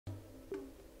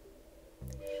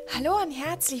Hallo und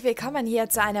herzlich willkommen hier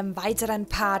zu einem weiteren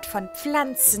Part von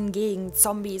Pflanzen gegen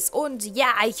Zombies. Und ja,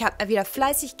 ich habe wieder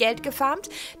fleißig Geld gefarmt,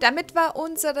 damit wir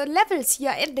unsere Levels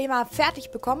hier endlich mal fertig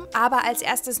bekommen. Aber als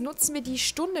erstes nutzen wir die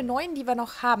Stunde 9, die wir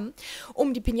noch haben,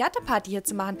 um die Pinata-Party hier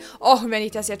zu machen. Och, wenn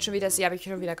ich das jetzt schon wieder sehe, habe ich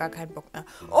schon wieder gar keinen Bock mehr.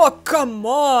 Oh, come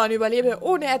on! Überlebe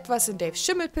ohne etwas in Daves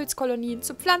Schimmelpilzkolonien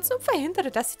zu pflanzen und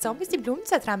verhindere, dass die Zombies die Blumen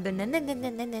zertrampeln.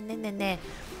 Ne.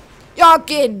 Ja,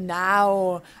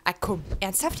 genau. Ah, komm.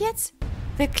 Ernsthaft jetzt?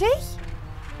 Wirklich?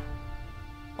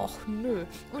 Och, nö.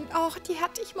 Und auch die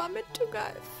hatte ich mal mit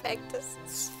Düngereffekt. Das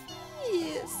ist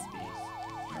fies.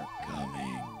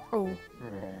 Oh.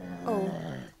 Oh.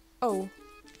 Oh.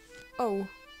 Oh.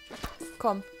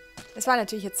 Komm. Das war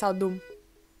natürlich jetzt saudumm.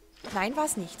 Nein, war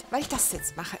es nicht. Weil ich das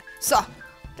jetzt mache. So.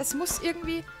 Das muss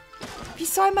irgendwie... Wie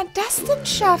soll man das denn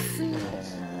schaffen?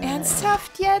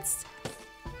 Ernsthaft jetzt?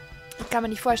 Ich kann mir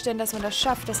nicht vorstellen, dass man das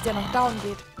schafft, dass der noch down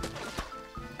geht.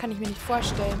 Kann ich mir nicht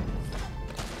vorstellen.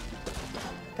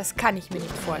 Das kann ich mir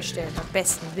nicht vorstellen. Am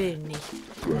besten Willen nicht.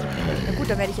 Na gut,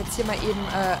 dann werde ich jetzt hier mal eben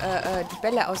die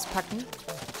Bälle auspacken.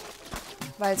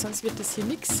 Weil sonst wird das hier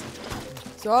nichts.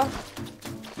 So.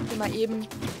 Hier mal eben.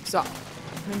 So.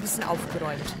 Ein bisschen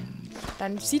aufgeräumt.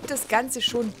 Dann sieht das Ganze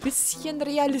schon ein bisschen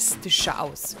realistischer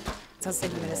aus. Sonst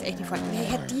hätte ich mir das echt nicht vorstellen. Nee,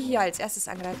 hätte die hier als erstes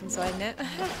angreifen sollen, ne?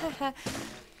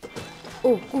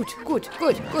 Oh, gut.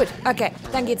 Okay,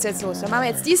 dann geht's jetzt los. Dann machen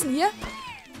wir jetzt diesen hier.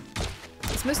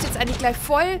 Das müsste jetzt eigentlich gleich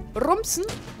voll rumsen.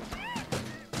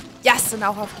 Ja, sind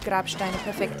auch auf die Grabsteine.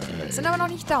 Perfekt. Sind aber noch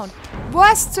nicht down.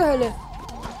 Was zur Hölle?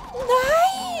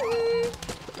 Nein!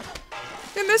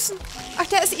 Wir müssen... Ach,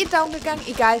 der ist eh down gegangen.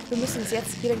 Egal, wir müssen es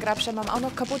jetzt. Hier den Grabstein machen wir auch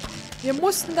noch kaputt. Wir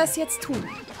mussten das jetzt tun.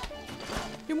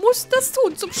 Wir mussten das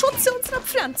tun. Zum Schutze unserer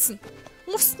Pflanzen.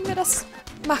 Mussten wir das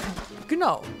machen.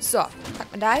 Genau. So,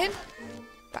 packen wir da hin.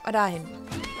 Pack mal dahin.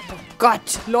 Oh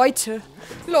Gott, Leute.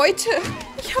 Leute,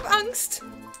 ich habe Angst.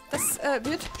 Das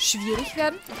wird schwierig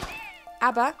werden.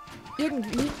 Aber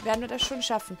irgendwie werden wir das schon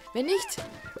schaffen. Wenn nicht,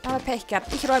 haben wir Pech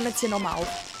gehabt. Ich räume jetzt hier nochmal auf.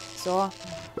 So.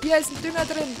 Hier ist ein Dünger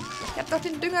drin. Ich habe doch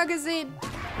den Dünger gesehen.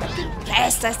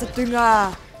 Yes, da ist der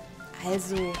Dünger.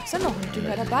 Also, ist da noch ein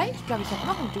Dünger dabei? Ich glaube, ich habe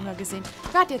noch einen Dünger gesehen.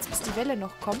 Ich warte jetzt, bis die Welle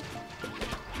noch kommt.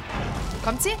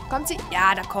 Kommt sie? Kommt sie?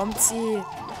 Ja, da kommt sie.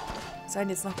 Sollen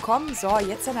jetzt noch kommen? So,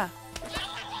 jetzt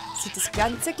sieht das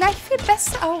Ganze gleich viel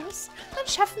besser aus. Dann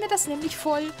schaffen wir das nämlich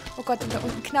voll. Oh Gott, und da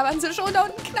unten knabbern sie schon. Da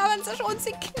unten knabbern sie schon.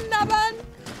 Sie knabbern.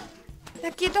 Da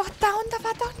geht doch down. Da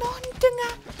war doch noch ein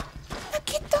Dünger. Da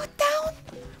geht doch down.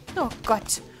 Oh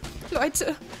Gott.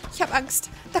 Leute, ich habe Angst.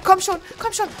 Da kommt schon.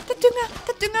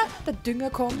 Der Dünger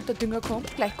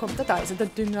kommt. Gleich kommt er. Da ist der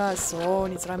Dünger. So,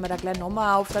 und jetzt räumen wir da gleich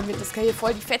nochmal auf. Dann wird das hier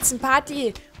voll die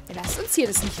Fetzenparty. Lasst uns hier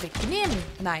das nicht wegnehmen.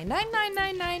 Nein.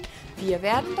 Wir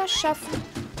werden das schaffen.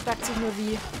 Sagt sich nur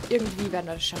wie. Irgendwie werden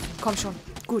wir das schaffen. Komm schon.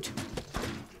 Gut.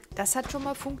 Das hat schon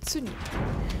mal funktioniert.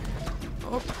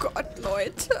 Oh Gott,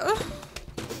 Leute.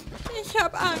 Ich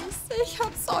habe Angst. Ich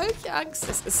habe solche Angst.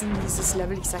 Es ist ein mieses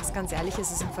Level. Ich sag's ganz ehrlich, es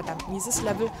ist ein verdammt mieses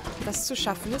Level. Das zu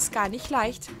schaffen ist gar nicht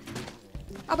leicht.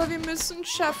 Aber wir müssen es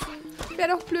schaffen.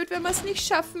 Wäre doch blöd, wenn wir es nicht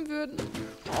schaffen würden.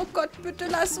 Oh Gott, bitte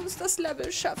lass uns das Level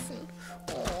schaffen.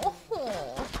 Oh.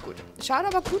 Gut. Schaut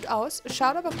aber gut aus.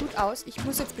 Ich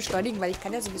muss jetzt beschleunigen, weil ich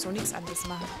kann ja sowieso nichts anderes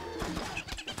machen.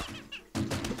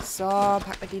 So,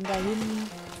 packen wir den da hin.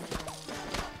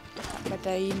 Packen wir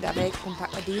den da weg und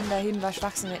packen wir den da hin. War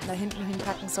Schwachsinn, wir hätten da hinten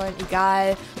hinpacken sollen.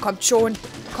 Egal. Kommt schon,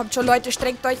 Leute.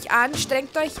 Strengt euch an.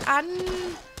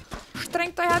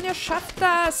 Ihr schafft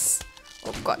das.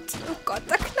 Oh Gott,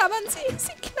 da knabbern sie.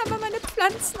 Sie knabbern meine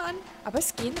Pflanzen an. Aber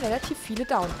es gehen relativ viele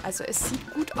down. Also es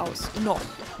sieht gut aus.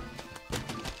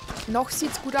 Noch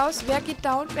sieht es gut aus. Wer geht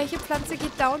down? Welche Pflanze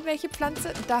geht down? Welche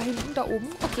Pflanze? Da hinten, da oben.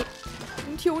 Okay.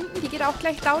 Und hier unten, die geht auch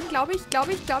gleich down, glaube ich.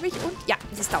 Und ja,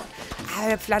 es ist down. Aber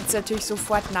wir pflanzen natürlich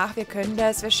sofort nach. Wir können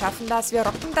das, wir schaffen das, wir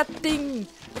rocken das Ding.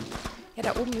 Ja,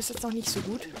 da oben ist jetzt noch nicht so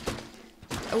gut.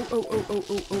 Oh.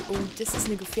 Das ist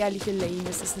eine gefährliche Lane.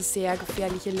 Das ist eine sehr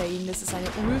gefährliche Lane. Das ist eine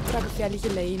ultra gefährliche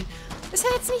Lane. Ist ja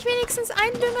jetzt nicht wenigstens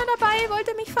ein Dünger dabei? Wollt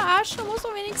ihr mich verarschen? Da muss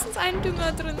doch wenigstens ein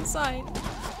Dünger drin sein.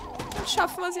 Dann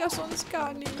schaffen wir es ja sonst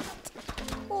gar nicht.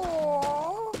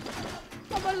 Oh.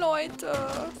 Aber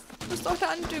Leute, muss doch da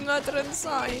ein Dünger drin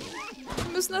sein.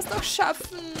 Wir müssen das doch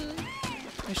schaffen.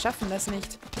 Wir schaffen das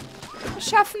nicht.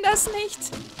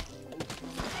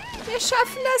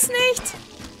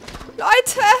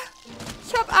 Leute,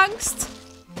 ich habe Angst.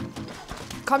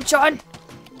 Kommt schon.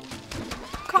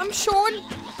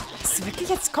 Ist wirklich,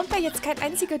 jetzt kommt da jetzt kein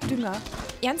einziger Dünger.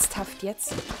 Ernsthaft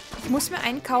jetzt? Ich muss mir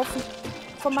einen kaufen.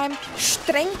 Von meinem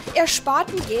streng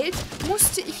ersparten Geld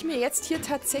musste ich mir jetzt hier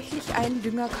tatsächlich einen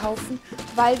Dünger kaufen,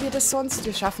 weil wir das sonst,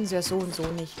 wir schaffen es ja so und so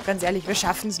nicht. Ganz ehrlich, wir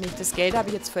schaffen es nicht. Das Geld habe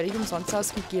ich jetzt völlig umsonst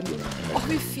ausgegeben. Och,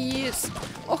 wie fies.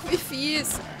 Och, wie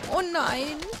fies. Oh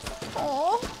nein.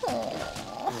 Oh.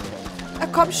 Na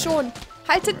komm schon.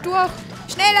 Haltet durch.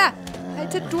 Schneller.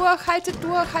 Haltet durch, haltet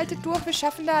durch, haltet durch. Wir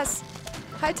schaffen das.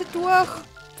 Haltet durch.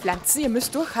 Pflanzen, ihr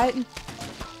müsst durchhalten.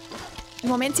 Im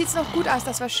Moment sieht es noch gut aus,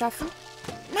 dass wir es schaffen.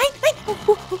 Nein, nein.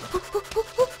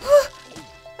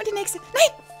 Und die nächste.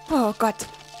 Nein. Oh Gott.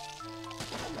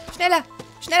 Schneller,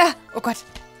 schneller. Oh Gott.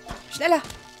 Schneller.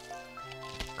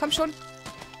 Komm schon.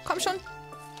 Komm schon.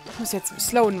 Ich muss jetzt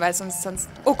slowen, weil sonst...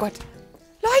 Oh Gott.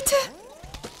 Leute.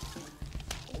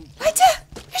 Leute.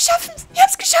 Wir schaffen es. Wir haben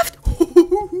es geschafft.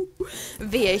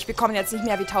 Wehe, ich bekomme jetzt nicht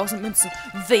mehr wie 1000 Münzen.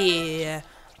 Wehe.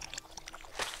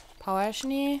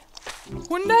 Powerschnee.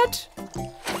 100?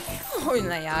 Oh,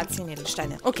 naja, 10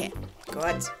 Edelsteine. Okay,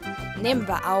 gut. Nehmen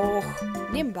wir auch.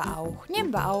 Nehmen wir auch.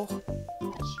 Nehmen wir auch.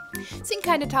 Sind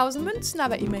keine 1000 Münzen,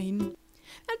 aber immerhin.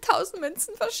 1000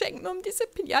 Münzen verschenken, um diese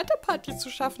Pinata-Party zu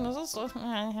schaffen. Das ist so...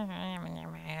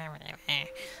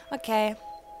 Okay.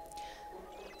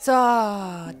 So,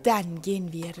 dann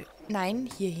gehen wir... Nein,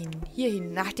 hierhin.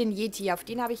 Hierhin. Nach den Yeti. Auf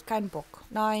den habe ich keinen Bock.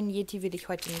 Nein, Yeti will ich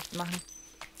heute nicht machen.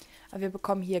 Aber wir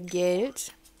bekommen hier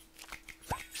Geld.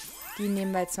 Die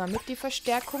nehmen wir jetzt mal mit, die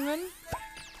Verstärkungen.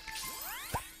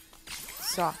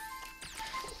 So.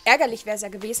 Ärgerlich wäre es ja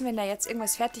gewesen, wenn da jetzt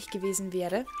irgendwas fertig gewesen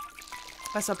wäre,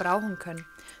 was wir brauchen können.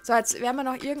 So, jetzt werden wir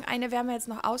noch irgendeine, werden wir jetzt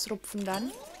noch ausrupfen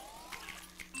dann.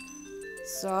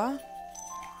 So.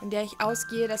 Von der ich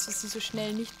ausgehe, dass wir sie so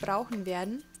schnell nicht brauchen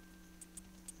werden.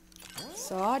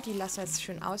 So, die lassen wir jetzt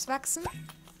schön auswachsen.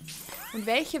 Und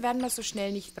welche werden wir so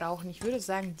schnell nicht brauchen? Ich würde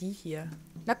sagen, die hier.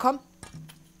 Na komm.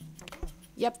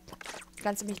 Yep.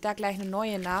 Pflanze mich da gleich eine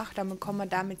neue nach. Dann bekommen wir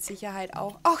da mit Sicherheit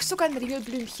auch... Ach, sogar ein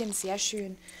Ringelblümchen. Sehr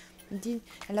schön. Und die,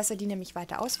 dann lassen wir die nämlich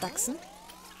weiter auswachsen.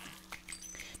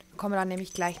 Dann bekommen wir dann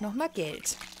nämlich gleich nochmal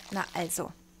Geld. Na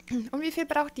also. Und wie viel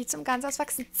braucht die zum ganz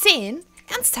Auswachsen? 10?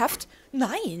 Ernsthaft?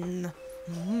 Nein.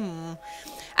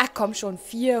 Ach komm schon,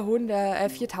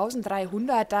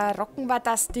 4300, da rocken wir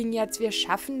das Ding jetzt. Wir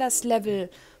schaffen das Level.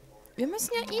 Wir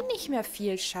müssen ja eh nicht mehr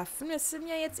viel schaffen. Wir sind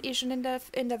ja jetzt eh schon in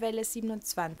der Welle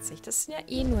 27. Das sind ja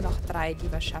eh nur noch 3,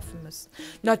 die wir schaffen müssen.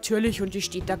 Natürlich, und die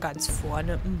steht da ganz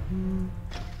vorne.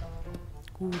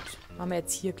 Gut, machen wir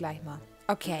jetzt hier gleich mal.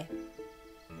 Okay.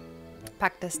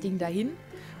 Pack das Ding dahin.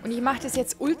 Und ich mache das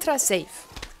jetzt ultra safe.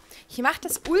 Ich mache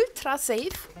das ultra safe,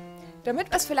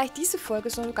 damit wir es vielleicht diese Folge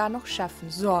sogar noch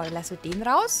schaffen. So, dann lassen wir den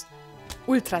raus.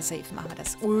 Ultra safe machen wir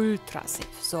das. Ultra safe.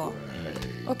 So.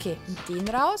 Okay, und den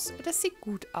raus. Das sieht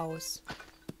gut aus.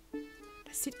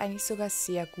 Das sieht eigentlich sogar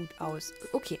sehr gut aus.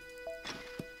 Okay.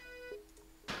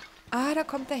 Ah, da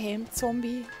kommt der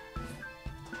Helm-Zombie.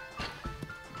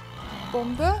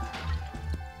 Bombe.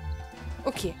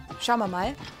 Okay, schauen wir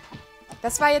mal.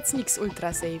 Das war jetzt nichts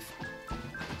ultra safe.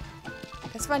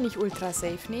 Das war nicht ultra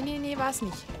safe. Nee, war es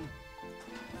nicht.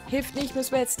 Hilft nicht,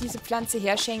 müssen wir jetzt diese Pflanze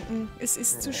herschenken. Es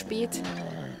ist zu spät.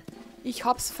 Ich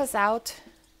hab's versaut.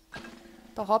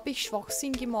 Da hab ich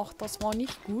Schwachsinn gemacht. Das war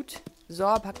nicht gut. So,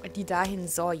 packen wir die dahin.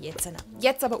 So, jetzt.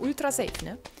 Jetzt aber ultra safe,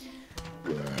 ne?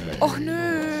 Och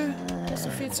nö. Das ist so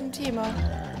viel zum Thema.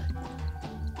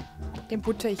 Den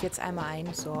butter ich jetzt einmal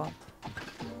ein. So.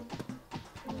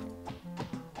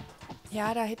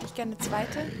 Ja, da hätte ich gerne eine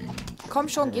zweite. Komm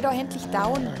schon, geh doch endlich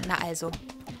down. Na also.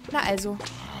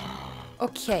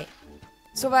 Okay.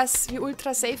 Sowas wie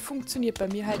Ultra Safe funktioniert bei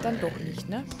mir halt dann doch nicht,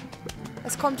 ne?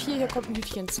 Was kommt hier? Hier kommt ein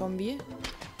Hütchen-Zombie.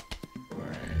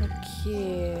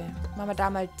 Okay. Machen wir da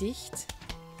mal dicht.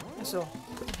 Achso.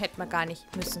 Hätten wir gar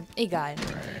nicht müssen. Egal.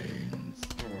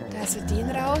 Da ist den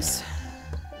raus.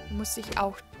 Muss ich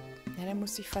auch... Ja, dann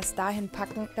muss ich fast dahin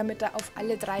packen, damit er auf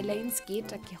alle 3 Lanes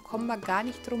geht. Da kommen wir gar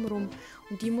nicht drum rum.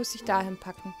 Und die muss ich dahin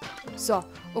packen. So,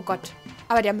 oh Gott.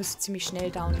 Aber der müsste ziemlich schnell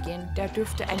down gehen. Der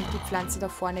dürfte eigentlich die Pflanze da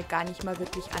vorne gar nicht mal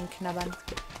wirklich anknabbern.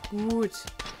 Gut.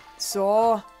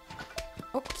 So.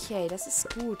 Okay, das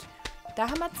ist gut. Da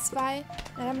haben wir 2.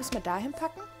 Na, dann müssen wir dahin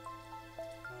packen.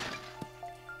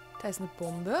 Da ist eine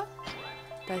Bombe.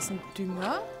 Da ist ein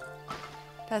Dünger.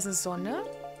 Da ist eine Sonne.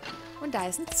 Und da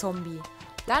ist ein Zombie.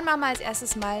 Dann machen wir als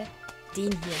erstes mal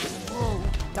den hier.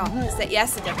 Da ist der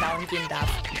erste, der down gehen darf.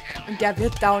 Und der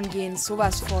wird down gehen.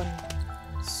 Sowas von.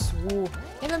 So.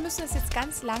 Ja, wir müssen das jetzt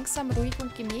ganz langsam, ruhig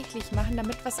und gemächlich machen,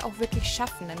 damit wir es auch wirklich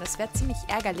schaffen. Denn das wäre ziemlich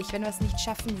ärgerlich, wenn wir es nicht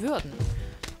schaffen würden.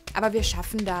 Aber wir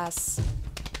schaffen das.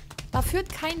 Da führt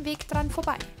kein Weg dran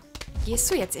vorbei. Gehst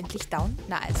du jetzt endlich down?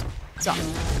 Na also. So.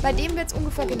 Bei dem wird es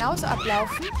ungefähr genauso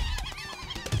ablaufen.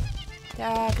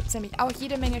 Da gibt es nämlich auch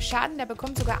jede Menge Schaden. Der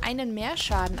bekommt sogar einen mehr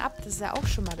Schaden ab. Das ist ja auch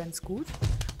schon mal ganz gut.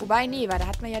 Wobei, nee, weil da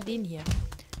hat man ja den hier.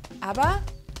 Aber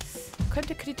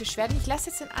könnte kritisch werden. Ich lasse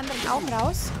jetzt den anderen auch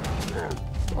raus.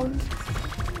 Und...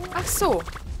 Ach so.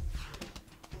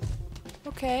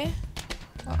 Okay.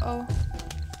 Oh oh.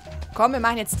 Komm, wir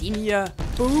machen jetzt den hier.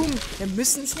 Boom. Wir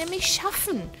müssen es nämlich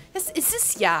schaffen. Das ist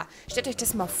es ja. Stellt euch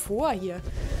das mal vor hier.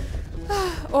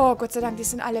 Oh, Gott sei Dank, die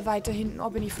sind alle weiter hinten. Oh,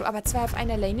 bin ich froh. Aber 2 auf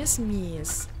einer Lane ist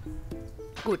mies.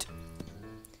 Gut.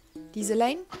 Diese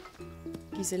Lane.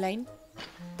 Diese Lane.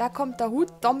 Da kommt der Hut.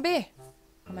 Dombe.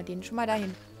 Haben wir den schon mal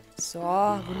dahin. So,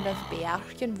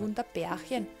 Wunderbärchen,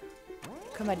 Wunderbärchen.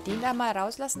 Können wir den da mal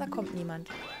rauslassen? Da kommt niemand.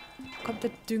 Da kommt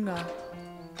der Dünger.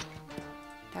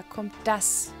 Da kommt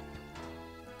das.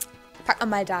 Packen wir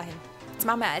mal dahin. Jetzt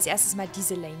machen wir als erstes mal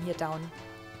diese Lane hier down.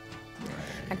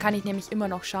 Dann kann ich nämlich immer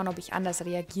noch schauen, ob ich anders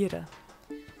reagiere.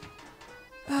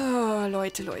 Oh,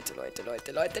 Leute.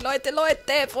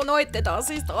 Von heute, das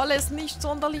ist alles nicht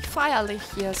sonderlich feierlich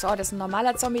hier. So, das ist ein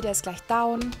normaler Zombie, der ist gleich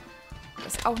down.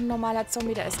 Das ist auch ein normaler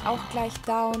Zombie, der ist auch gleich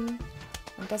down.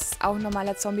 Und das ist auch ein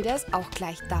normaler Zombie, der ist auch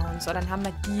gleich down. So, dann haben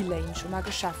wir die Lane schon mal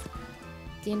geschafft.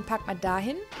 Den packen wir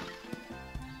dahin.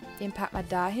 Den packen wir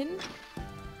dahin.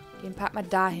 Den packen wir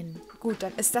dahin. Gut,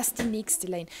 dann ist das die nächste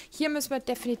Lane. Hier müssen wir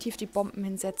definitiv die Bomben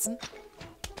hinsetzen.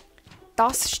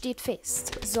 Das steht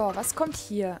fest. So, was kommt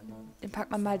hier? Den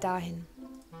packen wir mal dahin.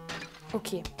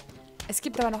 Okay. Es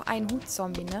gibt aber noch einen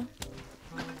Hut-Zombie, ne?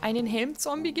 Einen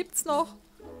Helm-Zombie gibt's noch.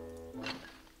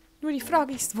 Nur die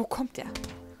Frage ist, wo kommt er?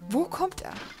 Wo kommt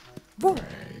er? Wo?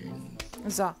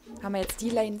 So, haben wir jetzt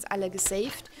die Lanes alle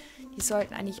gesaved. Die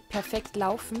sollten eigentlich perfekt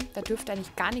laufen. Da dürfte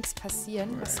eigentlich gar nichts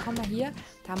passieren. Was haben wir hier?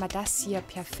 Da haben wir das hier.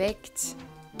 Perfekt.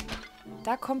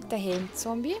 Da kommt der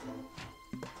Helm-Zombie.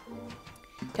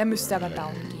 Der müsste aber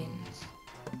down gehen.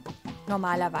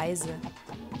 Normalerweise.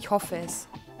 Ich hoffe es.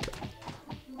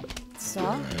 So,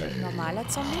 normaler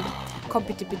Zombie. Komm,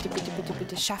 bitte, bitte, bitte, bitte,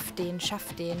 bitte. Schaff den,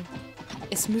 schaff den.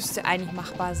 Es müsste eigentlich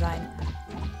machbar sein.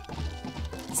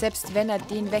 Selbst wenn er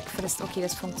den wegfrisst. Okay,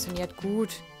 das funktioniert gut.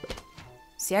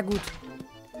 Sehr gut.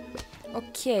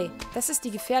 Okay, das ist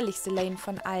die gefährlichste Lane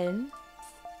von allen.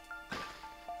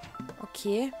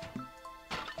 Okay.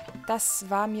 Das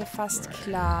war mir fast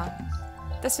klar.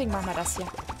 Deswegen machen wir das hier.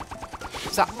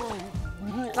 So.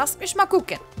 Lasst mich mal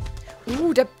gucken.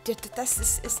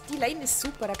 Die Lane ist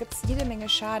super. Da gibt es jede Menge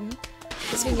Schaden.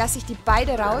 Deswegen lasse ich die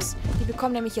beide raus. Die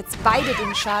bekommen nämlich jetzt beide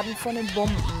den Schaden von den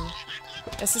Bomben.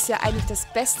 Das ist ja eigentlich das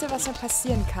Beste, was mir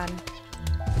passieren kann.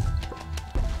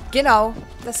 Genau,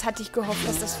 das hatte ich gehofft,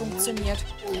 dass das funktioniert.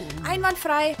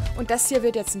 Einwandfrei. Und das hier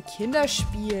wird jetzt ein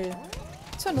Kinderspiel.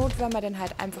 Zur Not werden wir dann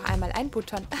halt einfach einmal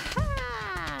einbuttern.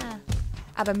 Aha.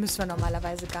 Aber müssen wir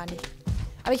normalerweise gar nicht.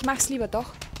 Aber ich mache es lieber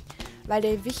doch. Weil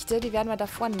die Wichte, die werden wir da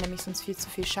vorne nämlich sonst viel zu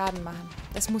viel Schaden machen.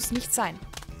 Das muss nicht sein.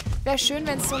 Wäre schön,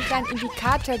 wenn es so einen kleinen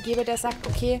Indikator gäbe, der sagt,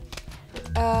 okay,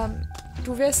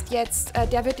 du wirst jetzt,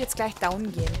 der wird jetzt gleich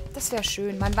down gehen. Das wäre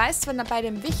schön. Man weiß zwar, bei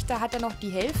dem Wichter hat er noch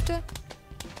die Hälfte.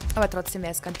 Aber trotzdem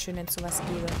wäre es ganz schön, wenn es sowas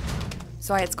gäbe.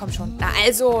 So, jetzt komm schon. Na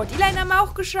also, die Line haben wir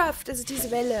auch geschafft. Das ist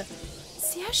diese Welle.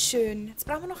 Sehr schön. Jetzt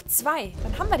brauchen wir noch 2.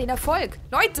 Dann haben wir den Erfolg.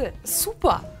 Leute,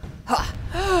 super. Ha.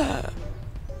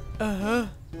 Aha.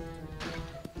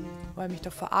 Wollen mich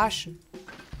doch verarschen.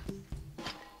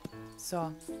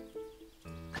 So.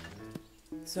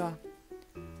 So.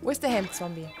 Wo ist der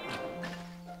Helm-Zombie?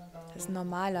 Das ist ein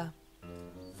normaler.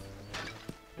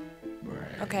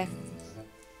 Okay.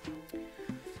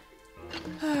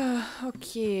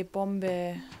 Okay,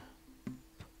 Bombe.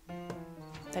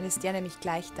 Dann ist der nämlich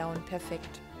gleich down.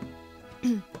 Perfekt.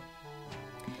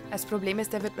 Das Problem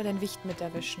ist, der wird mir den Wicht mit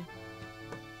erwischen.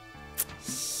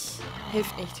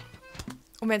 Hilft nicht.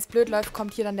 Und wenn es blöd läuft,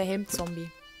 kommt hier dann der Helm-Zombie.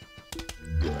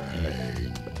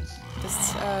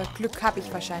 Das Glück habe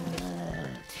ich wahrscheinlich.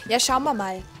 Ja, schauen wir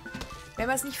mal. Wenn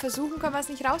wir es nicht versuchen, können wir es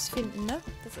nicht rausfinden, ne?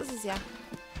 Das ist es ja.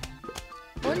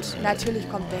 Und natürlich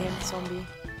kommt der Helm-Zombie.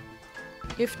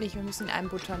 Hilft nicht, wir müssen ihn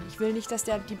einbuttern. Ich will nicht, dass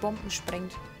der die Bomben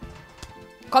sprengt.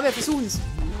 Komm, wir versuchen es.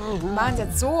 Wir machen es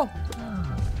jetzt so.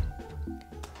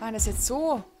 Wir machen das jetzt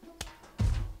so.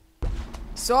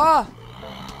 So.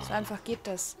 So einfach geht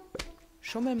das.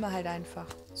 Schummeln wir halt einfach.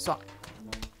 So.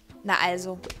 Na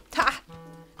also. Ha!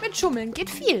 Mit Schummeln geht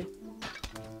viel.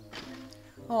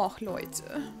 Och, Leute.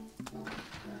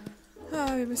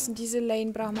 Ah, wir müssen diese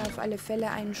Lane, brauchen wir auf alle Fälle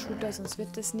einen Shooter, sonst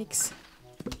wird das nichts.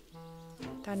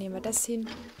 Da nehmen wir das hin.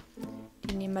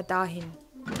 Den nehmen wir da hin.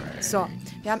 So,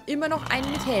 wir haben immer noch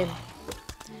einen mit Helm.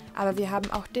 Aber wir haben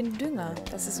auch den Dünger.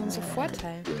 Das ist unser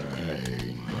Vorteil.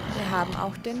 Wir haben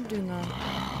auch den Dünger.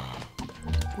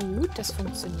 Gut, das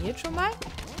funktioniert schon mal.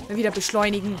 Wir wieder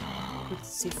beschleunigen. gut,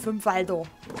 C5, Waldo.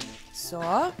 So.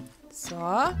 So.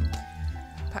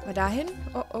 Packen wir da hin.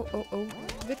 Oh, oh, oh, oh.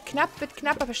 Wird knapp,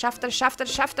 aber schafft er.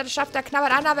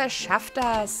 Knabbert an, aber er schafft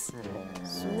das.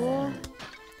 So.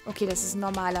 Okay, das ist ein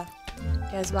normaler.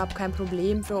 Der ist überhaupt kein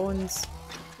Problem für uns.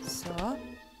 So. Packen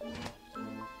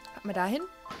wir da hin.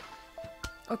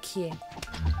 Okay.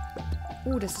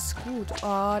 Das ist gut.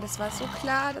 Oh, das war so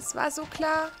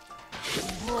klar.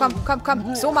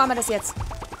 Komm. So machen wir das jetzt.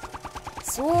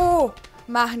 So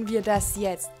machen wir das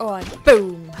jetzt. Und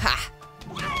boom. Ha.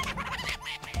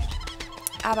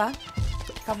 Aber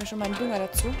ich kaufe mir schon mal einen Dünger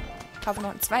dazu. Ich kaufe noch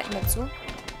einen zweiten dazu.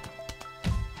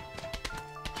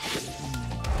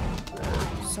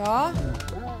 So.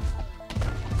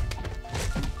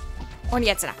 Und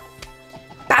jetzt da.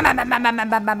 Bam, bam, bam, bam, bam,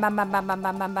 bam, bam, bam, bam, bam,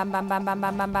 bam, bam, bam, bam, bam,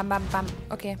 bam, bam, bam, bam, bam.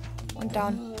 Okay. Und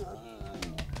down.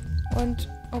 Und,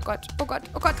 oh Gott,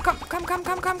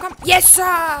 komm. Yes,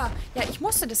 Sir! Ja, ich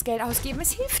musste das Geld ausgeben.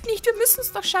 Es hilft nicht, wir müssen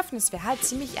es doch schaffen. Es wäre halt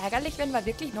ziemlich ärgerlich, wenn wir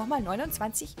wirklich nochmal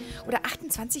 29 oder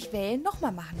 28 Wellen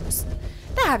nochmal machen müssen.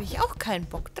 Da habe ich auch keinen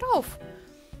Bock drauf.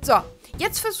 So,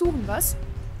 jetzt versuchen wir es,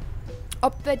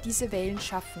 ob wir diese Wellen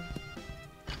schaffen.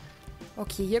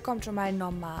 Okay, hier kommt schon mal ein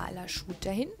normaler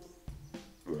Shooter hin.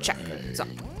 Checke. So,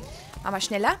 machen wir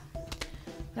schneller.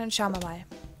 Und dann schauen wir mal.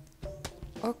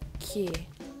 Okay,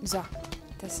 so.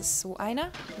 Das ist so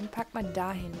einer. Dann packt man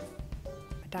dahin.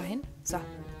 Dahin. So.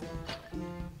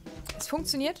 Es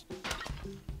funktioniert.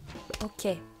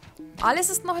 Okay. Alles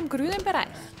ist noch im grünen Bereich.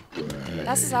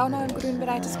 Das ist auch noch im grünen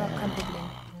Bereich. Das war auch kein Problem.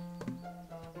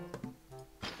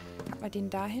 Packen wir den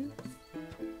dahin.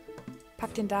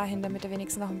 Pack den dahin, damit er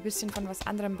wenigstens noch ein bisschen von was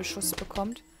anderem Beschuss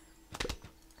bekommt.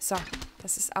 So.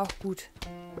 Das ist auch gut.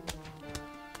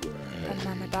 Dann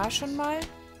machen wir da schon mal.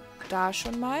 Da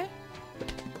schon mal.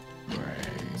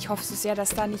 Ich hoffe so sehr, dass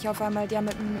da nicht auf einmal der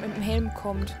mit dem Helm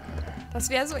kommt. Das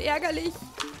wäre so ärgerlich.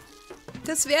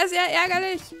 Das wäre sehr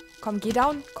ärgerlich. Komm, geh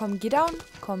down.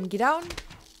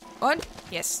 Und,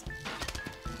 yes.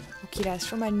 Okay, da ist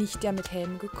schon mal nicht der mit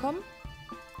Helm gekommen.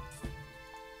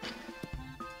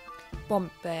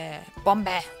 Bombe.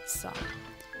 So.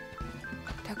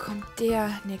 Da kommt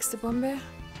der. Nächste Bombe.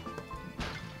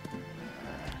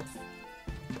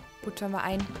 Buttern wir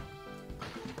ein.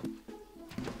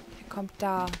 Kommt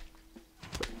da.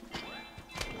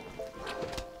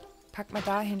 Pack mal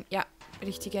dahin. Ja,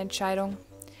 richtige Entscheidung.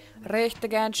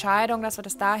 Richtige Entscheidung, dass wir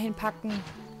das dahin packen.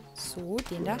 So,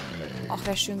 den da. Auch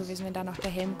wäre schön gewesen, wenn da noch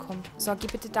der Helm kommt. So, geh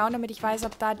bitte down, damit ich weiß,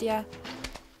 ob da der...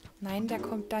 Nein, der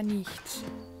kommt da nicht.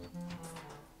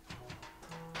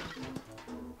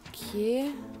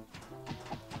 Okay.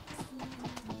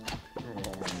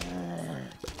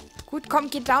 Gut, komm,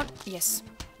 geh down. Yes.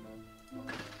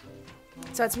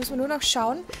 So, jetzt müssen wir nur noch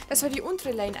schauen, dass wir die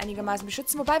untere Lane einigermaßen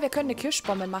beschützen. Wobei, wir können eine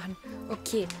Kirschbombe machen.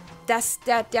 Okay,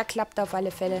 der klappt auf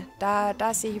alle Fälle. Da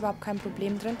sehe ich überhaupt kein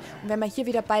Problem drin. Und wenn wir hier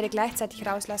wieder beide gleichzeitig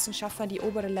rauslassen, schaffen wir die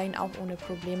obere Lane auch ohne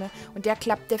Probleme. Und der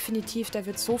klappt definitiv, da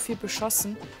wird so viel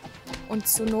beschossen. Und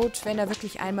zur Not, wenn er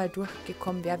wirklich einmal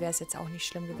durchgekommen wäre, wäre es jetzt auch nicht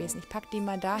schlimm gewesen. Ich packe den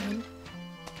mal dahin.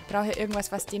 Ich brauche ja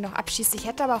irgendwas, was den noch abschießt. Ich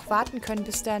hätte aber auch warten können,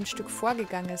 bis der ein Stück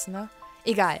vorgegangen ist, ne?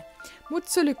 Egal. Mut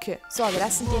zur Lücke. So, wir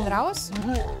lassen den raus.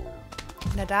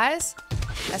 Wenn er da ist,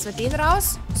 lassen wir den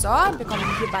raus. So, bekommen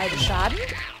wir hier beide Schaden.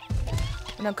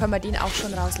 Und dann können wir den auch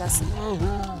schon rauslassen.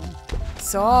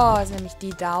 So, ist nämlich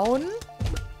die down.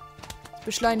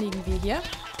 Beschleunigen wir hier.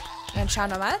 Und dann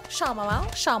schauen wir mal,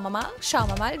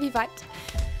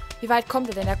 wie weit kommt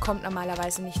er denn? Er kommt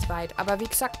normalerweise nicht weit. Aber wie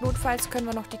gesagt, notfalls können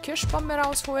wir noch die Kirschbombe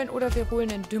rausholen oder wir holen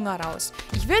den Dünger raus.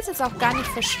 Ich will es jetzt auch gar nicht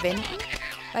verschwenden.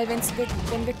 Weil wenn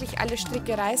wirklich alle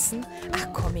Stricke reißen, ach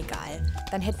komm, egal.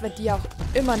 Dann hätten wir die auch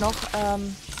immer noch,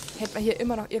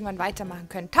 irgendwann weitermachen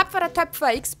können. Tapferer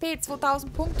Töpfer, XP,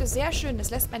 2000 Punkte, sehr schön. Das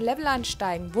lässt mein Level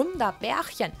ansteigen.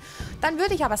 Wunderbärchen. Dann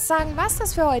würde ich aber sagen, was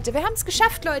das für heute? Wir haben es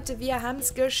geschafft, Leute. Wir haben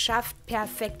es geschafft.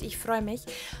 Perfekt, ich freue mich.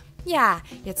 Ja,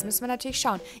 jetzt müssen wir natürlich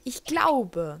schauen. Ich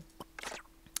glaube,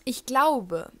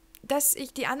 dass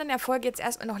ich die anderen Erfolge jetzt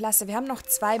erstmal noch lasse. Wir haben noch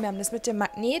zwei. Wir haben das mit dem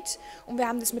Magnet und wir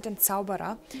haben das mit dem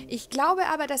Zauberer. Ich glaube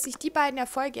aber, dass ich die beiden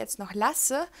Erfolge jetzt noch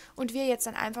lasse und wir jetzt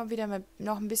dann einfach wieder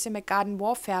noch ein bisschen mit Garden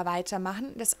Warfare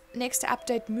weitermachen. Das nächste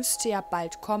Update müsste ja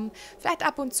bald kommen. Vielleicht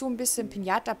ab und zu ein bisschen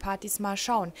Pinata-Partys, mal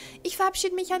schauen. Ich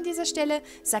verabschiede mich an dieser Stelle,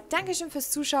 sage Dankeschön fürs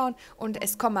Zuschauen und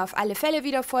es kommen auf alle Fälle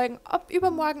wieder Folgen, ob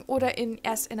übermorgen oder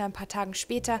erst in ein paar Tagen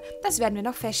später. Das werden wir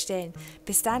noch feststellen.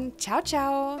 Bis dann, ciao,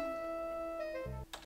 ciao!